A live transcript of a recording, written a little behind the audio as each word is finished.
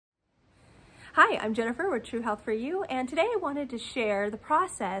Hi, I'm Jennifer with True Health for You, and today I wanted to share the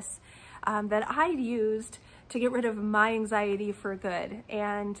process that I used to get rid of my anxiety for good.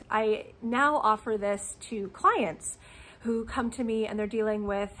 And I now offer this to clients who come to me and they're dealing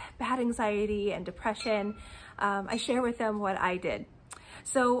with bad anxiety and depression. I share with them what I did.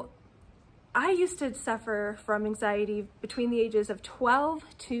 So I used to suffer from anxiety between the ages of 12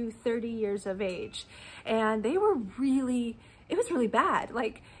 to 30 years of age. And it was really bad.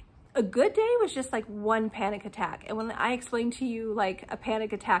 Like, a good day was just like one panic attack. And when I explained to you like a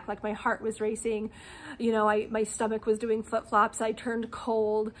panic attack, like my heart was racing, you know, my stomach was doing flip-flops, I turned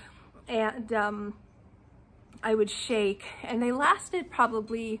cold, and I would shake. And they lasted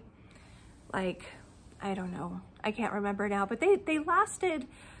probably like, I don't know, I can't remember now, but they lasted,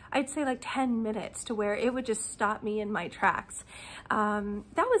 I'd say like 10 minutes, to where it would just stop me in my tracks. That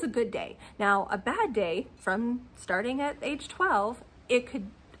was a good day. Now, a bad day, from starting at age 12,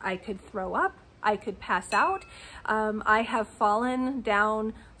 I could throw up, I could pass out. I have fallen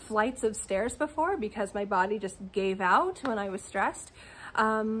down flights of stairs before because my body just gave out when I was stressed.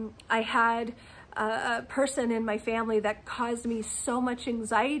 I had a person in my family that caused me so much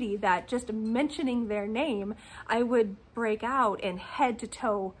anxiety that just mentioning their name, I would break out in head to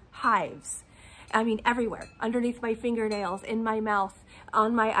toe hives. I mean, everywhere, underneath my fingernails, in my mouth,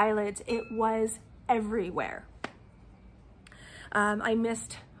 on my eyelids. It was everywhere. I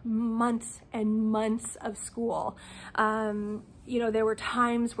missed months and months of school. You know, there were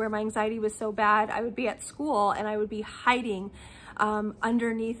times where my anxiety was so bad, I would be at school and I would be hiding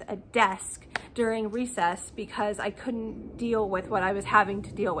underneath a desk during recess because I couldn't deal with what I was having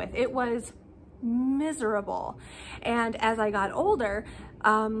to deal with. It was miserable. And as I got older,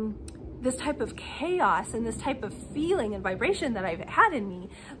 this type of chaos and this type of feeling and vibration that I've had in me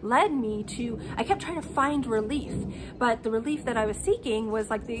led me to, I kept trying to find relief, but the relief that I was seeking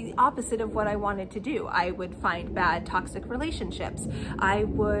was like the opposite of what I wanted to do. I would find bad, toxic relationships. I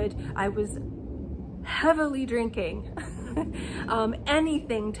was heavily drinking,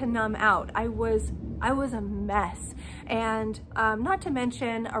 anything to numb out. I was a mess. And not to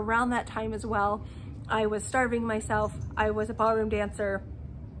mention, around that time as well, I was starving myself. I was a ballroom dancer.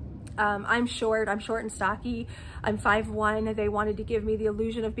 I'm short and stocky. I'm 5'1". They wanted to give me the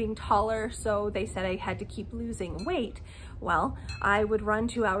illusion of being taller, so they said I had to keep losing weight. Well, I would run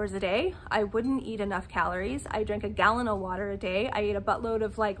 2 hours a day. I wouldn't eat enough calories. I drank a gallon of water a day. I ate a buttload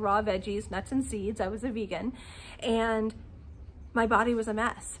of like raw veggies, nuts and seeds. I was a vegan, and my body was a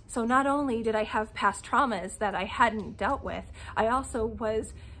mess. So not only did I have past traumas that I hadn't dealt with, I also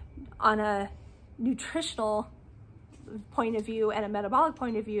was, on a nutritional point of view and a metabolic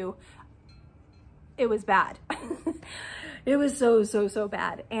point of view, it was bad. It was so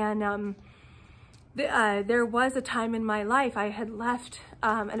bad. And there was a time in my life I had left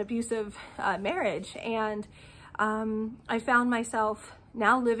an abusive marriage, and I found myself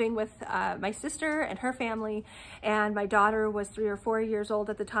now living with my sister and her family, and my daughter was 3 or 4 years old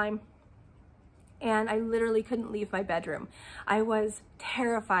at the time. And I literally couldn't leave my bedroom. I was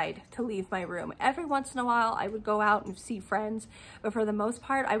terrified to leave my room. Every once in a while, I would go out and see friends, but for the most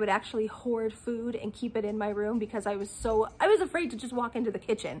part, I would actually hoard food and keep it in my room because I was afraid to just walk into the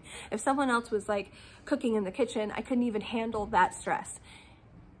kitchen. If someone else was like cooking in the kitchen, I couldn't even handle that stress.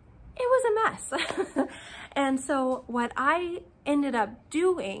 It was a mess. And so what I ended up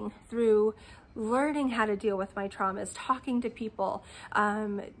doing through learning how to deal with my traumas, talking to people,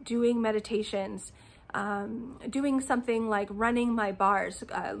 doing meditations, doing something like running my bars,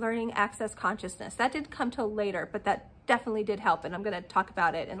 learning access consciousness. That didn't come till later, but that definitely did help, and I'm going to talk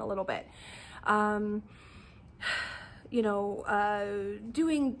about it in a little bit. You know,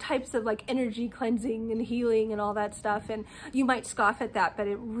 doing types of like energy cleansing and healing and all that stuff. And you might scoff at that, but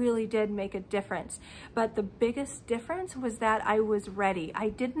it really did make a difference. But the biggest difference was that I was ready. I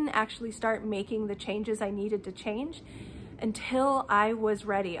didn't actually start making the changes I needed to change until I was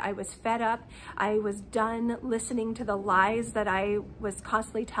ready. I was fed up. I was done listening to the lies that I was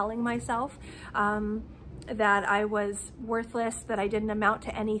constantly telling myself. That I was worthless, that I didn't amount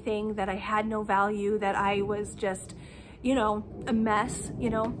to anything, that I had no value, that I was just, you know, a mess, you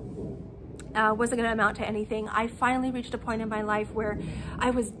know, wasn't going to amount to anything. I finally reached a point in my life where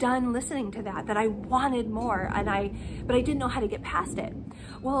I was done listening to that I wanted more, but I didn't know how to get past it.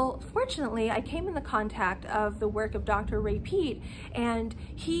 Well, fortunately, I came in the contact of the work of Dr. Ray Peat, and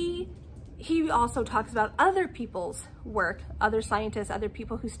he also talks about other people's work, other scientists, other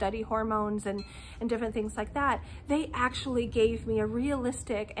people who study hormones and different things like that. They actually gave me a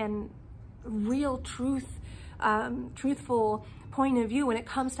realistic and real truth truthful point of view when it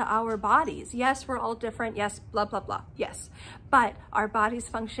comes to our bodies. Yes, we're all different. Yes, blah, blah, blah. Yes, but our bodies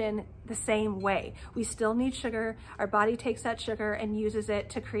function the same way. We still need sugar. Our body takes that sugar and uses it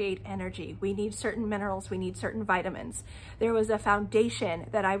to create energy. We need certain minerals. We need certain vitamins. There was a foundation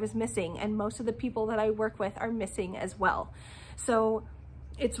that I was missing, and most of the people that I work with are missing as well. So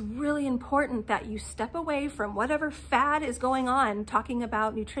it's really important that you step away from whatever fad is going on talking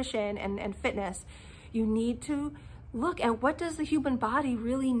about nutrition and fitness. You need to look at what does the human body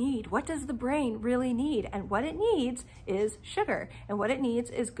really need? What does the brain really need? And what it needs is sugar, and what it needs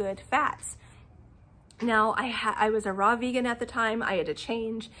is good fats. Now, I was a raw vegan at the time. I had to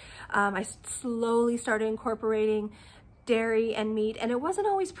change. I slowly started incorporating dairy and meat, and it wasn't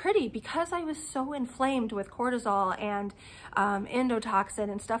always pretty because I was so inflamed with cortisol and endotoxin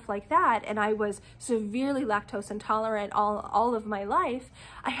and stuff like that, and I was severely lactose intolerant all of my life.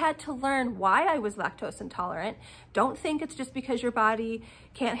 I had to learn why I was lactose intolerant. Don't think it's just because your body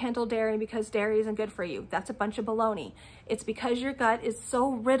can't handle dairy because dairy isn't good for you. That's a bunch of baloney. It's because your gut is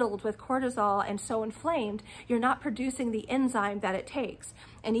so riddled with cortisol and so inflamed, you're not producing the enzyme that it takes.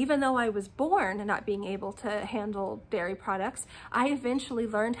 And even though I was born not being able to handle dairy products, I eventually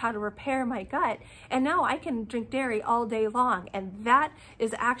learned how to repair my gut. And now I can drink dairy all day long. And that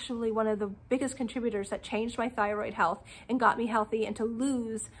is actually one of the biggest contributors that changed my thyroid health and got me healthy and to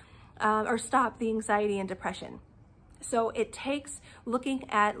lose or stop the anxiety and depression. So it takes looking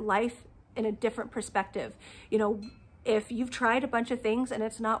at life in a different perspective. You know, if you've tried a bunch of things and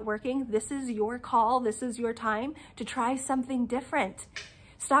it's not working, this is your call. This is your time to try something different.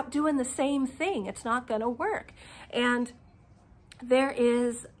 Stop doing the same thing. It's not going to work. And there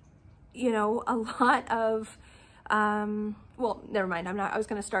is, you know, a lot of, well, never mind. I was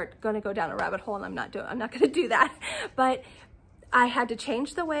going to go down a rabbit hole, and I'm not going to do that. But I had to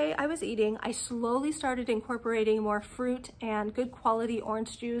change the way I was eating. I slowly started incorporating more fruit and good quality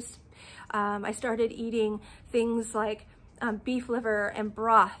orange juice. I started eating things like beef liver and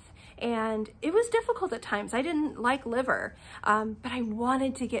broth. And it was difficult at times. I didn't like liver, but I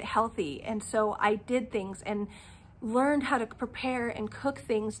wanted to get healthy. And so I did things and learned how to prepare and cook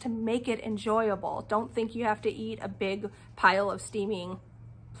things to make it enjoyable. Don't think you have to eat a big pile of steaming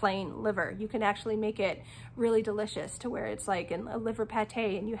plain liver. You can actually make it really delicious to where it's like a liver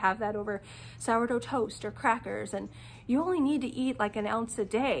pate, and you have that over sourdough toast or crackers, and you only need to eat like an ounce a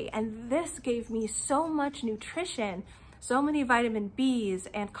day. And this gave me so much nutrition, so many vitamin Bs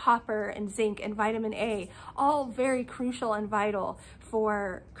and copper and zinc and vitamin A, all very crucial and vital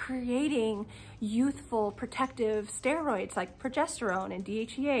for creating youthful protective steroids like progesterone and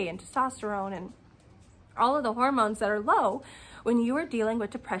DHEA and testosterone and all of the hormones that are low when you are dealing with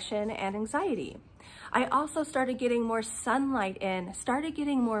depression and anxiety. I also started getting more sunlight in, started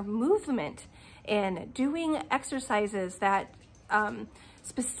getting more movement in, doing exercises that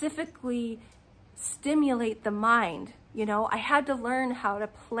specifically stimulate the mind. You know, I had to learn how to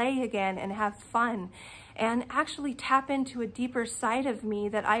play again and have fun and actually tap into a deeper side of me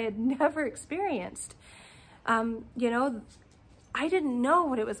that I had never experienced. You know, I didn't know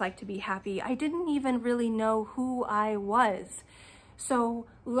what it was like to be happy. I didn't even really know who I was. So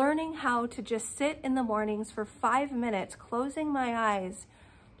learning how to just sit in the mornings for 5 minutes, closing my eyes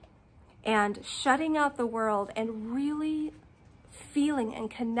and shutting out the world and really feeling and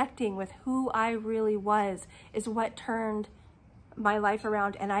connecting with who I really was is what turned my life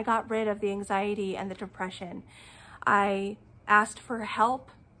around, and I got rid of the anxiety and the depression. I asked for help.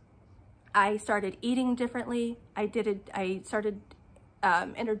 I started eating differently. I started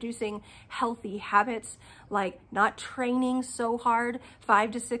introducing healthy habits, like not training so hard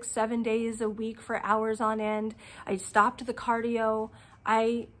 5 to 6, 7 days a week for hours on end. I stopped the cardio.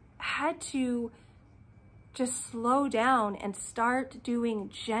 I had to just slow down and start doing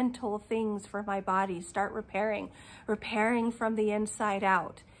gentle things for my body, start repairing from the inside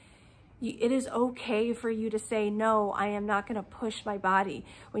out. It is okay for you to say, no, I am not going to push my body.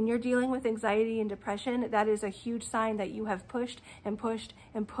 When you're dealing with anxiety and depression, that is a huge sign that you have pushed and pushed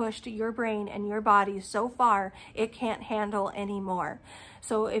and pushed your brain and your body so far it can't handle anymore.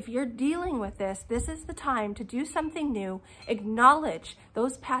 So if you're dealing with this, this is the time to do something new. Acknowledge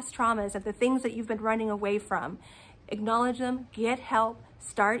those past traumas and the things that you've been running away from. Acknowledge them, get help,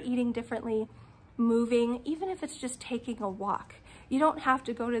 start eating differently, moving, even if it's just taking a walk. You don't have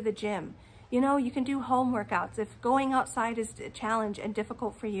to go to the gym. You know, you can do home workouts. If going outside is a challenge and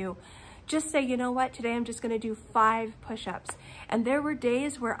difficult for you, just say, you know what, today I'm just gonna do 5 push-ups. And there were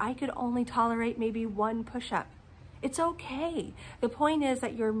days where I could only tolerate maybe 1 push-up. It's okay. The point is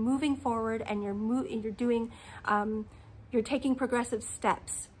that you're moving forward and you're taking progressive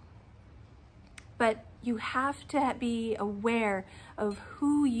steps. But You have to be aware of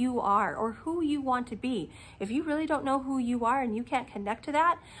who you are or who you want to be. If you really don't know who you are and you can't connect to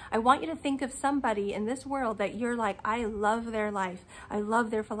that, I want you to think of somebody in this world that you're like, I love their life. I love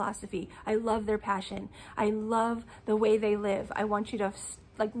their philosophy. I love their passion. I love the way they live. I want you to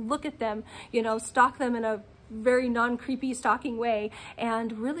like look at them, you know, stalk them in a very non-creepy stalking way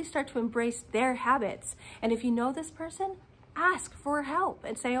and really start to embrace their habits. And if you know this person, ask for help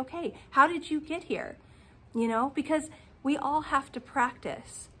and say, okay, how did you get here? You know, because we all have to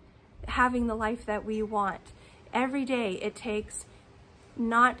practice having the life that we want. Every day it takes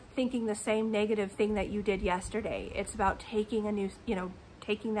not thinking the same negative thing that you did yesterday. It's about taking a new, you know,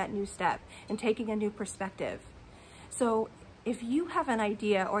 taking that new step and taking a new perspective. So if you have an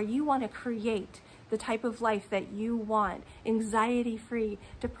idea or you want to create the type of life that you want, anxiety-free,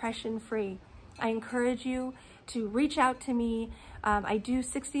 depression-free, I encourage you to reach out to me. I do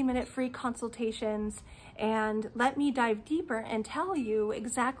 60-minute free consultations, and let me dive deeper and tell you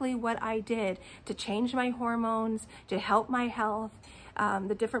exactly what I did to change my hormones, to help my health,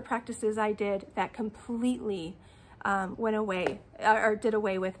 the different practices I did that completely went away or did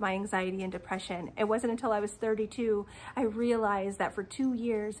away with my anxiety and depression. It wasn't until I was 32 I realized that for 2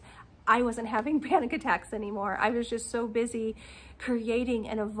 years I wasn't having panic attacks anymore. I was just so busy creating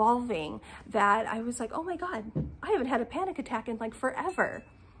and evolving that I was like, oh my God, I haven't had a panic attack in like forever.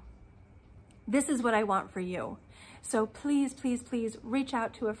 This is what I want for you. So please, please, please reach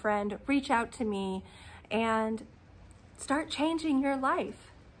out to a friend, reach out to me, and start changing your life.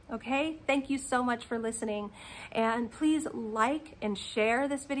 Okay? Thank you so much for listening. And please like and share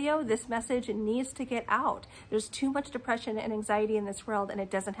this video. This message needs to get out. There's too much depression and anxiety in this world, and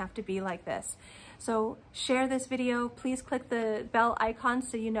it doesn't have to be like this. So share this video. Please click the bell icon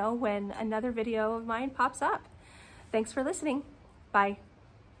so you know when another video of mine pops up. Thanks for listening. Bye.